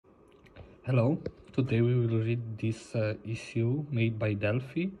Hello, today we will read this ECU made by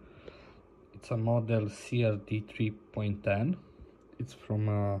Delphi. It's a model CRD3.10. It's from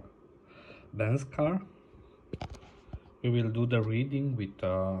a Benz car. We will do the reading with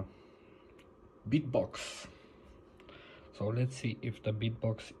BitBox. So let's see if the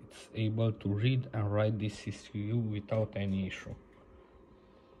BitBox is able to read and write this ECU without any issue.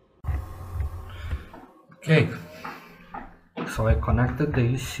 Okay, so I connected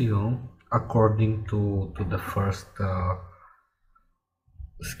the ECU according to the first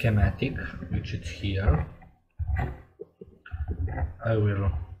schematic, which is here. I will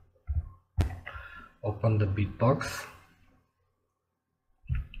open the BitBox.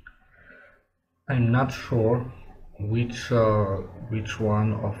 I'm not sure which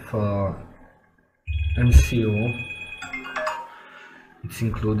one of MCU is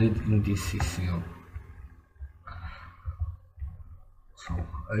included in this ECU. So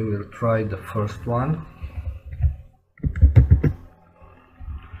I will try the first one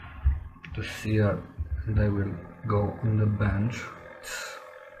to see, and I will go on the bench. It's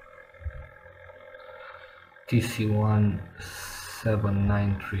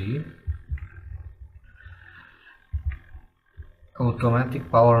TC1793.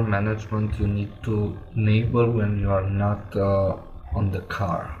 Automatic power management you need to enable when you are not on the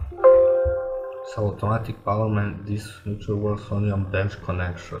car. So automatic power this feature works only on bench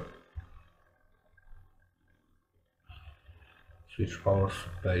connection. Switch power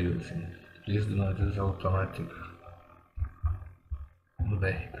supply using. Please do not use automatic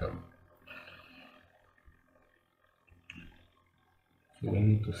vehicle. So we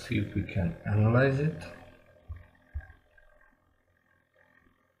need to see if we can analyze it.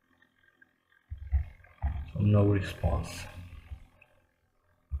 So no response.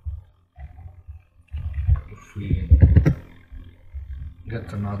 If we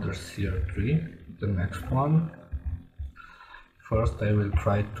get another CR3, the next one. First I will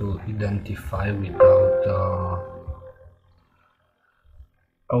try to identify without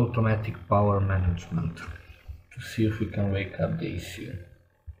automatic power management to see if we can wake up the ECU.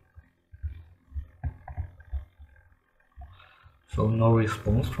 So no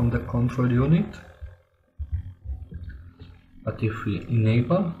response from the control unit. But if we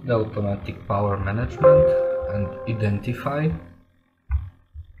enable the automatic power management and identify,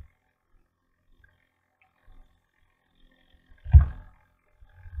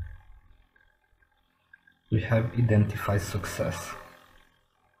 we have identified success.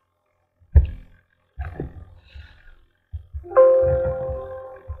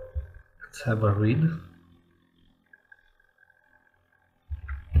 Let's have a read.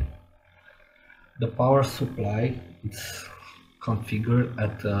 The power supply is configured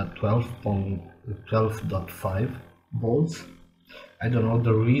at 12.5 volts. I don't know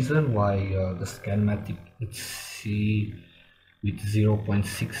the reason why the schematic is see with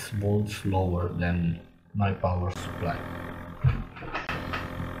 0.6 volts lower than my power supply.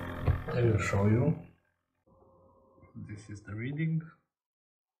 I will show you. This is the reading,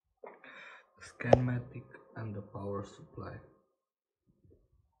 the schematic and the power supply.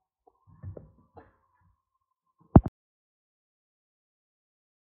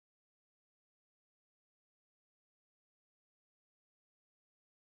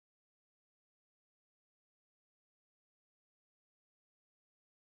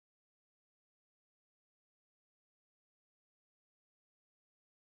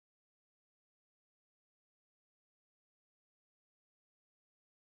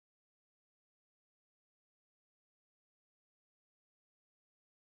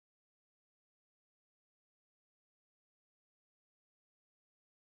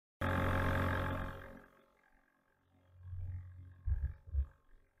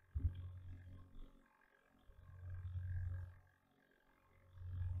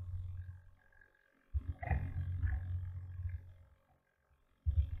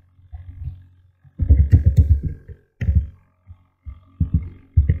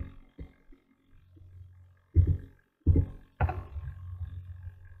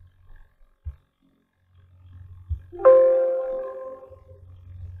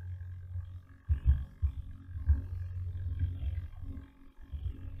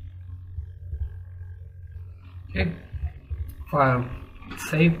 Okay, file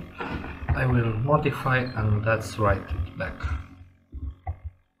saved. I will modify and let's write it back.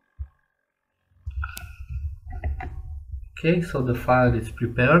 Okay, so the file is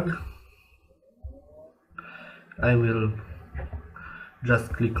prepared. I will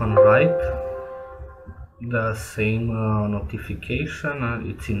just click on write. The same notification,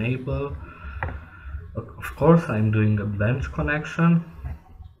 it's enabled. Of course, I'm doing a bench connection.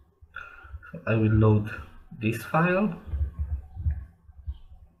 So I will load this file.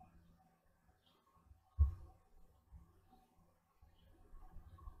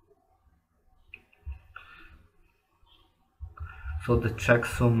 So the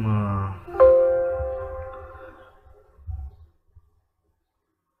checksum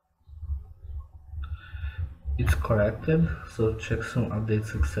it's corrected, so checksum update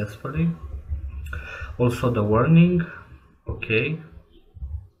successfully. Also the warning, okay.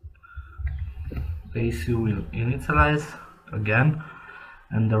 The ECU will initialize again,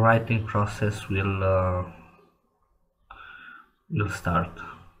 and the writing process will start.